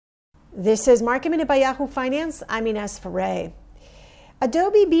This is Market Minute by Yahoo Finance. I'm Ines Ferre.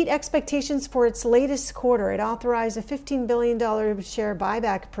 Adobe beat expectations for its latest quarter. It authorized a $15 billion share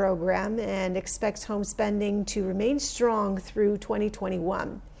buyback program and expects home spending to remain strong through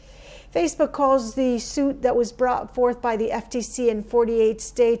 2021. Facebook calls the suit that was brought forth by the FTC in 48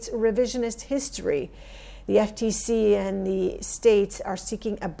 states revisionist history. The FTC and the states are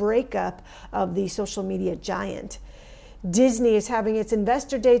seeking a breakup of the social media giant. Disney is having its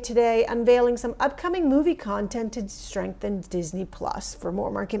Investor Day today, unveiling some upcoming movie content to strengthen Disney Plus. For more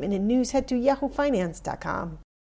Market Minute news, head to yahoofinance.com.